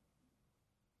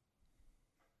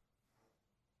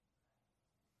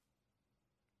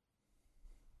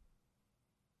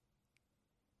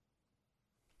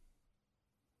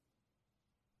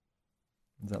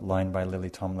 that line by Lily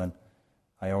Tomlin,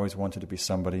 I always wanted to be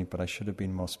somebody, but I should have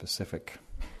been more specific.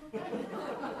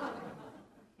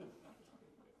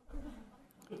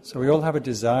 So we all have a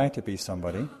desire to be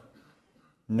somebody.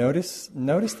 Notice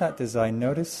that desire.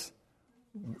 Notice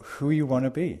who you want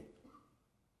to be.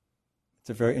 It's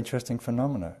a very interesting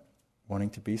phenomenon,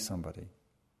 wanting to be somebody.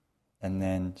 And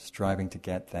then striving to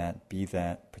get that, be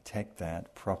that, protect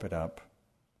that, prop it up.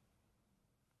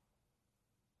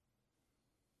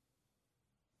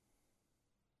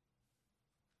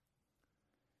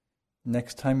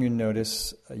 Next time you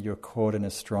notice you're caught in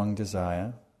a strong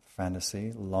desire,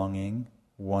 fantasy, longing,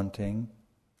 wanting,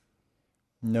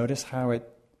 notice how it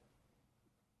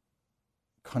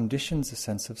conditions a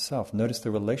sense of self. Notice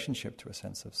the relationship to a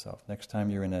sense of self. Next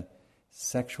time you're in a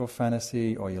sexual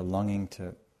fantasy or you're longing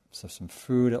to some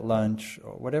food at lunch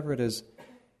or whatever it is,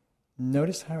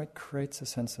 notice how it creates a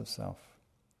sense of self.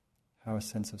 How a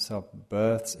sense of self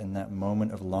births in that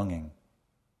moment of longing.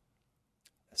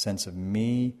 A sense of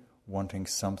me wanting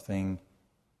something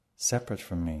separate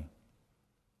from me.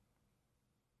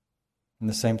 And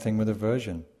the same thing with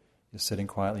aversion. You're sitting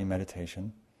quietly in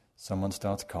meditation, someone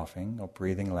starts coughing or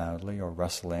breathing loudly or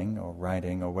rustling or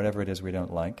writing or whatever it is we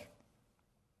don't like.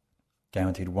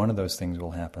 Guaranteed one of those things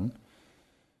will happen.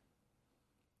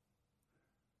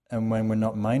 And when we're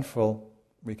not mindful,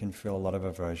 we can feel a lot of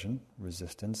aversion,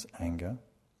 resistance, anger.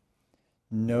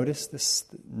 Notice the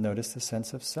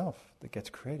sense of self that gets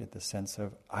created, the sense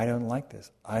of, I don't like this,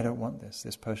 I don't want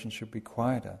this person should be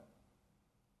quieter.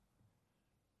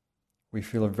 We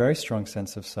feel a very strong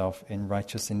sense of self in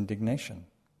righteous indignation.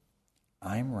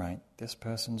 I'm right, this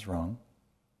person's wrong.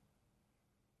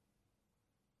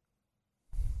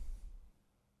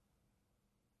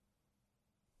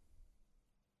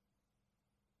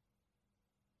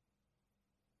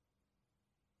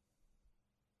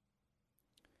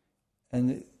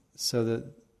 And so that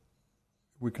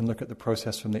we can look at the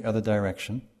process from the other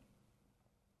direction.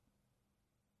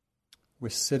 We're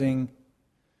sitting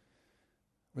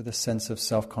with a sense of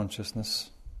self-consciousness.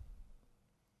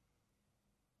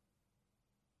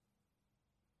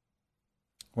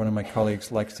 One of my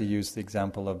colleagues likes to use the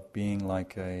example of being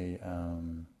like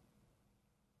when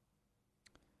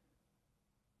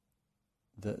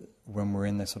we're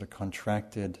in this sort of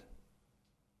contracted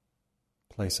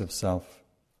place of self,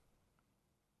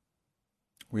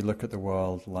 we look at the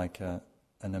world like an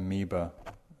amoeba,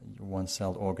 a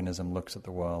one-celled organism looks at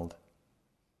the world.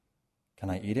 Can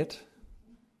I eat it?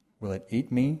 Will it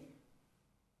eat me?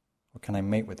 Or can I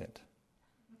mate with it?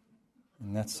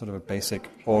 And that's sort of a basic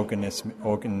organ. Maybe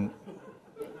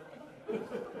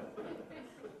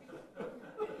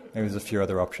there's a few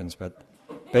other options, but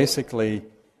basically,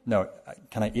 no.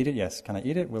 Can I eat it? Yes. Can I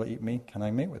eat it? Will it eat me? Can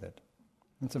I mate with it?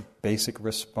 It's a basic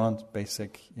response,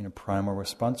 primal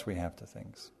response we have to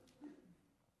things.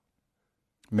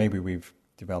 Maybe we've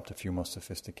developed a few more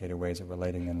sophisticated ways of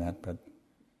relating than that, but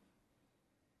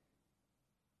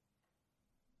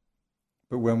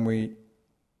when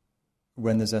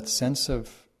there's that sense of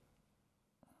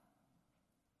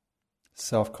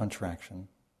self-contraction,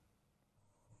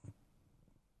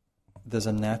 there's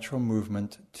a natural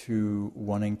movement to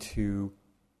wanting to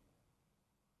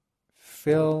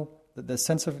fill the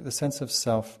sense of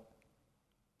self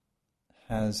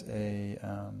has a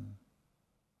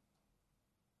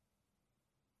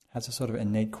sort of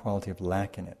innate quality of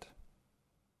lack in it.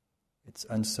 It's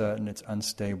uncertain, it's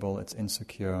unstable, it's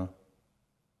insecure.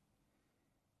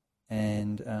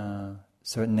 And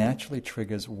so it naturally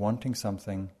triggers wanting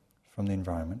something from the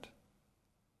environment,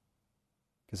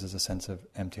 because there's a sense of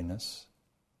emptiness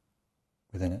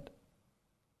within it.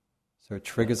 So it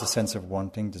triggers a sense of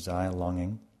wanting, desire,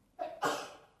 longing,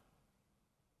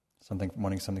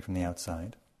 wanting something from the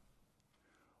outside.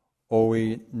 Or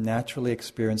we naturally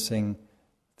experiencing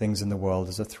things in the world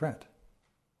as a threat,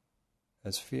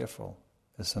 as fearful,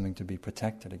 as something to be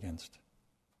protected against.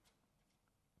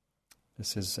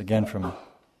 This is again from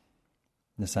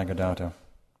Nisargadatta.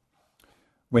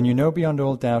 When you know beyond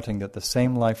all doubting that the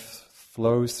same life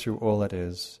flows through all that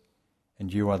is,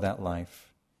 and you are that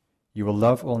life, you will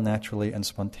love all naturally and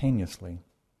spontaneously.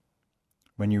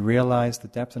 When you realize the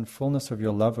depth and fullness of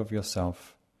your love of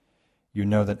yourself, you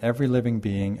know that every living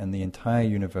being and the entire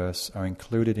universe are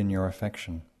included in your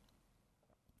affection.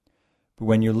 But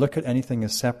when you look at anything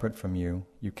as separate from you,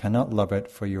 you cannot love it,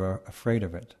 for you are afraid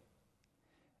of it.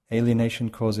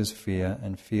 Alienation causes fear,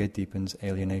 and fear deepens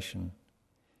alienation.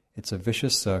 It's a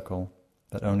vicious circle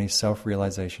that only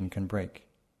self-realization can break.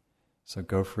 So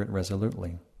go for it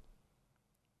resolutely.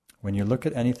 When you look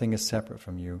at anything as separate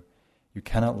from you, you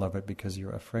cannot love it because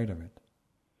you're afraid of it.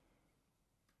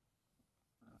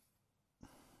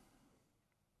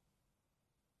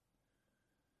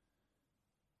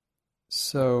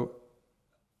 So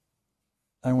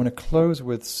I want to close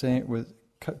with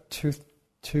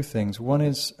two things. One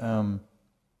is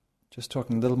just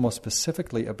talking a little more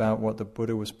specifically about what the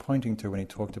Buddha was pointing to when he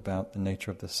talked about the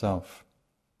nature of the self.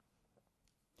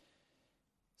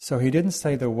 So he didn't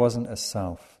say there wasn't a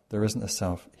self, there isn't a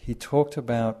self. He talked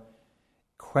about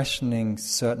questioning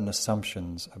certain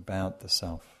assumptions about the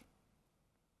self.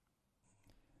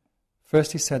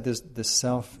 First he said the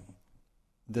self,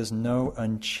 there's no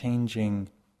unchanging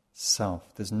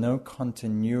self. There's no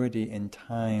continuity in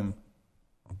time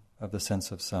of the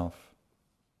sense of self.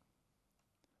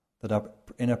 That our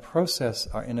inner process,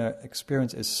 our inner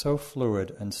experience is so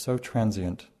fluid and so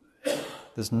transient.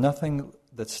 There's nothing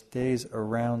that stays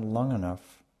around long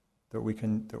enough that we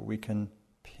can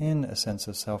pin a sense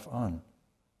of self on.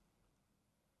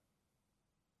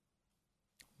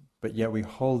 But yet we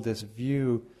hold this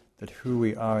view that who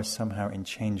we are is somehow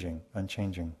unchanging.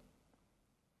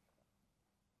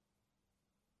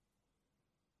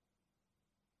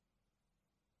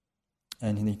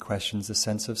 And he questions the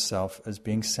sense of self as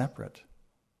being separate.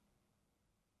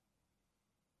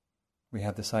 We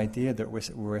have this idea that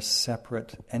we're a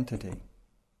separate entity.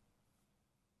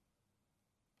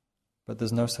 But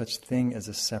there's no such thing as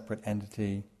a separate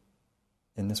entity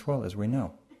in this world, as we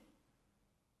know.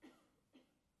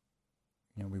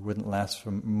 We wouldn't last for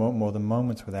more than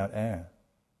moments without air,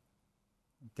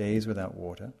 days without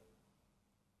water.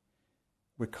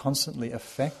 We're constantly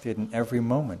affected in every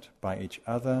moment by each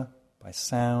other, by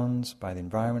sounds, by the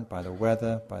environment, by the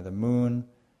weather, by the moon.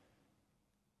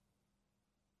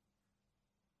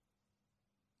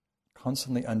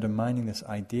 Constantly undermining this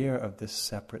idea of this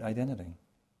separate identity.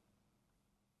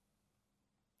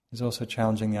 He's also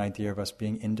challenging the idea of us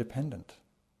being independent.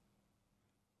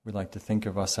 We like to think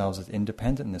of ourselves as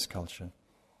independent in this culture.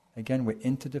 Again, we're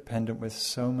interdependent with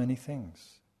so many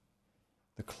things.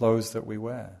 The clothes that we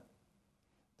wear,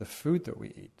 the food that we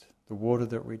eat, the water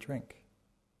that we drink.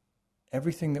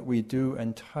 Everything that we do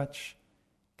and touch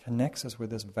connects us with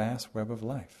this vast web of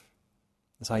life.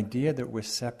 This idea that we're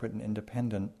separate and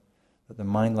independent, that the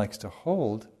mind likes to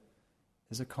hold,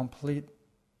 is a complete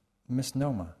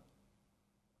misnomer.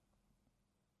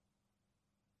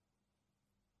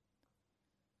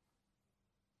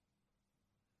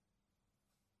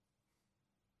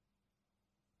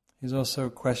 He's also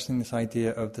questioning this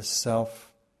idea of the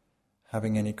self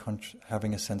having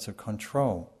a sense of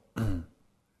control.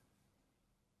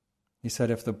 He said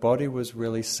if the body was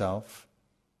really self,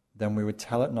 then we would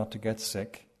tell it not to get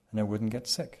sick, and it wouldn't get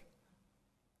sick.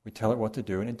 We tell it what to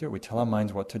do, and it'd do it. We tell our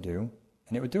minds what to do,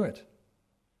 and it would do it.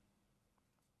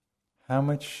 How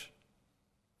much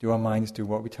do our minds do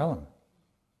what we tell them?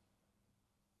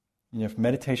 If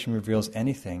meditation reveals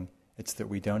anything, it's that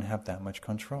we don't have that much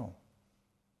control.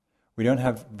 We don't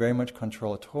have very much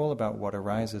control at all about what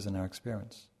arises in our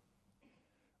experience.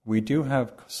 We do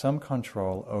have some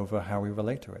control over how we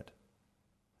relate to it.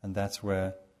 And that's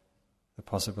where the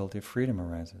possibility of freedom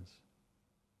arises.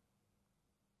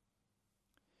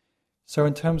 So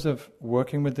in terms of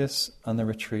working with this on the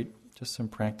retreat, just some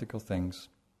practical things.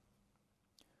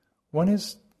 One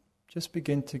is just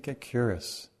begin to get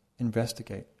curious,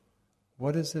 investigate.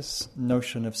 What is this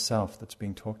notion of self that's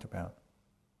being talked about?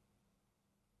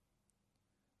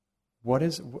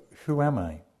 Who am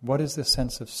I? What is the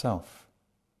sense of self?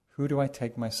 Who do I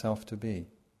take myself to be?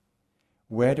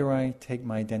 Where do I take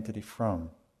my identity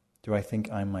from? Do I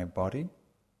think I'm my body?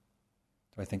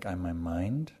 Do I think I'm my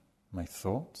mind, my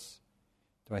thoughts?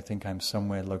 Do I think I'm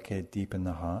somewhere located deep in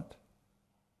the heart?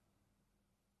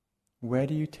 Where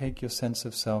do you take your sense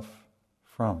of self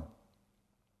from?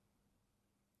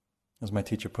 As my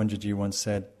teacher Punjaji once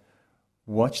said,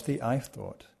 watch the I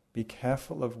thought. Be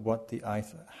careful of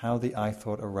how the I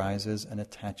thought arises and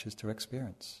attaches to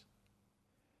experience.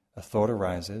 A thought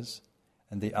arises,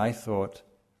 and the I thought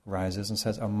rises and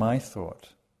says, oh, my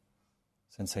thought.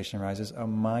 Sensation arises, oh,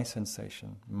 my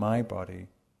sensation, my body,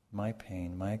 my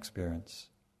pain, my experience.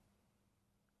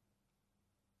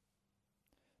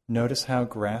 Notice how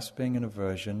grasping and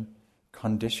aversion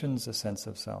conditions the sense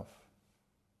of self,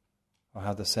 or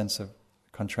how the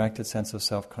contracted sense of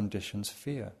self conditions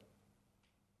fear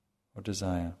or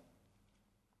desire.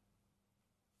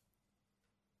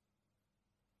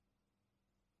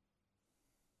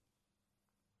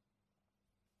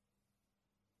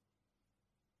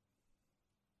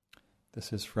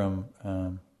 This is from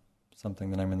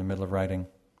something that I'm in the middle of writing.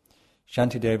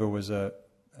 Shantideva was a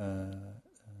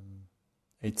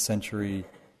 8th century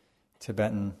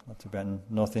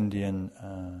North Indian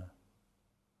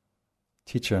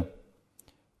teacher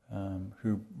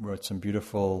who wrote some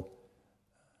beautiful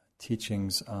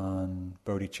teachings on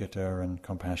bodhicitta and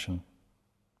compassion.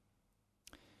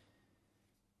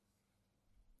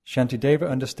 Shantideva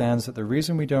understands that the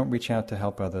reason we don't reach out to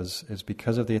help others is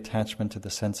because of the attachment to the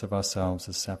sense of ourselves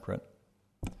as separate.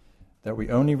 That we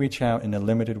only reach out in a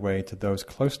limited way to those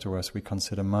close to us we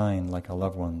consider mine, like our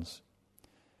loved ones.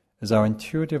 As our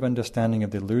intuitive understanding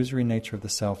of the illusory nature of the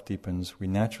self deepens, we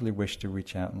naturally wish to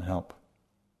reach out and help.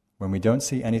 When we don't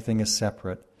see anything as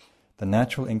separate, the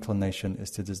natural inclination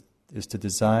is to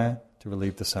desire to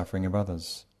relieve the suffering of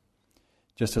others.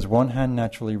 Just as one hand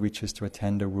naturally reaches to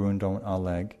attend a wound on our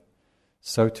leg,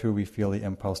 so too we feel the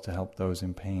impulse to help those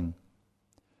in pain.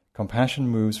 Compassion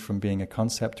moves from being a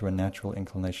concept to a natural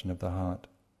inclination of the heart.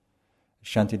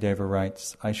 Shantideva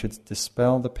writes, I should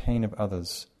dispel the pain of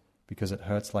others because it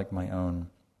hurts like my own.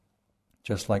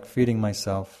 Just like feeding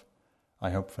myself,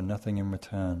 I hope for nothing in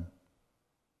return.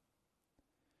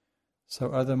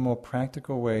 So other more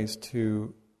practical ways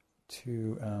to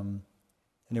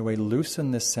in a way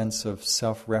loosen this sense of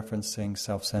self-referencing,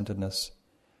 self-centeredness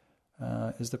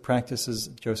is the practice, as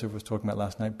Joseph was talking about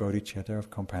last night, bodhicitta, of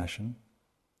compassion,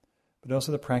 but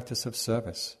also the practice of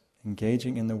service,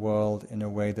 engaging in the world in a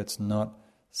way that's not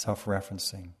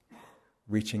self-referencing,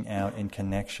 reaching out in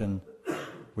connection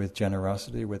with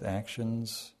generosity, with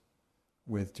actions,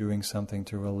 with doing something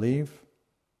to relieve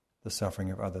the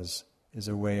suffering of others, is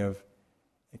a way of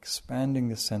expanding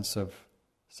the sense of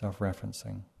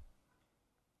self-referencing.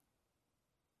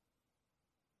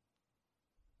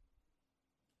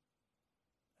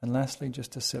 And lastly,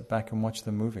 just to sit back and watch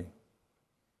the movie.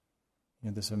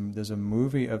 There's a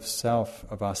movie of self,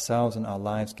 of ourselves and our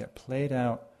lives get played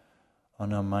out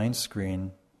on our mind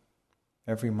screen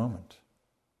every moment.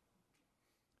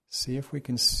 See if we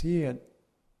can see it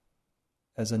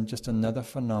as just another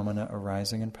phenomena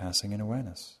arising and passing in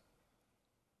awareness.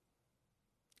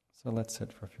 So let's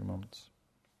sit for a few moments.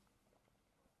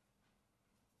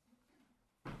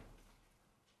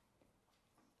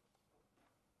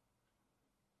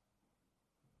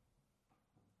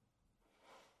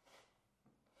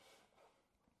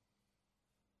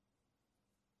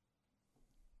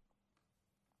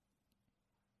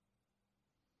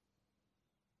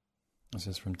 This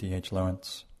is from D.H.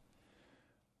 Lawrence.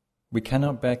 We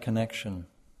cannot bear connection.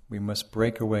 We must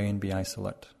break away and be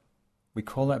isolate. We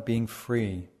call that being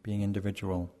free, being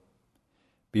individual.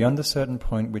 Beyond a certain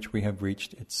point which we have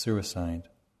reached, it's suicide.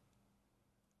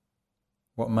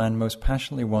 What man most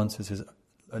passionately wants is his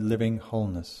living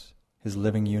wholeness, his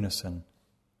living unison,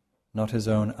 not his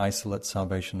own isolate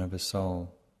salvation of his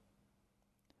soul.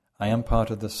 I am part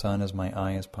of the sun as my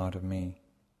eye is part of me.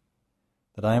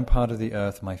 That I am part of the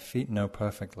earth my feet know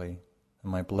perfectly, and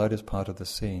my blood is part of the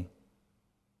sea.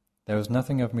 There is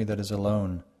nothing of me that is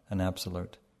alone and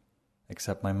absolute,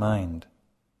 except my mind,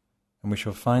 and we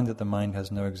shall find that the mind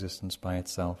has no existence by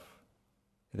itself.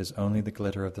 It is only the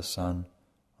glitter of the sun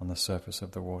on the surface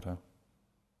of the water.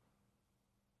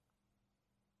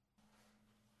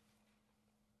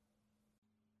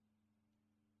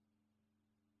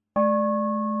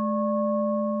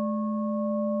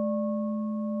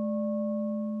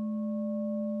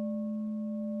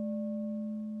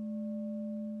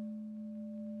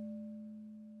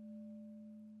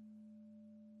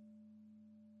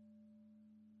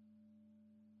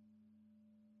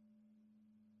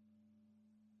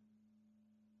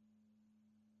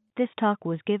 This talk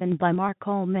was given by Mark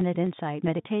Coleman at Insight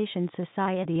Meditation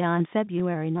Society on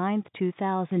February 9,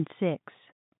 2006.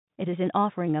 It is an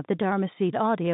offering of the Dharma Seed Audio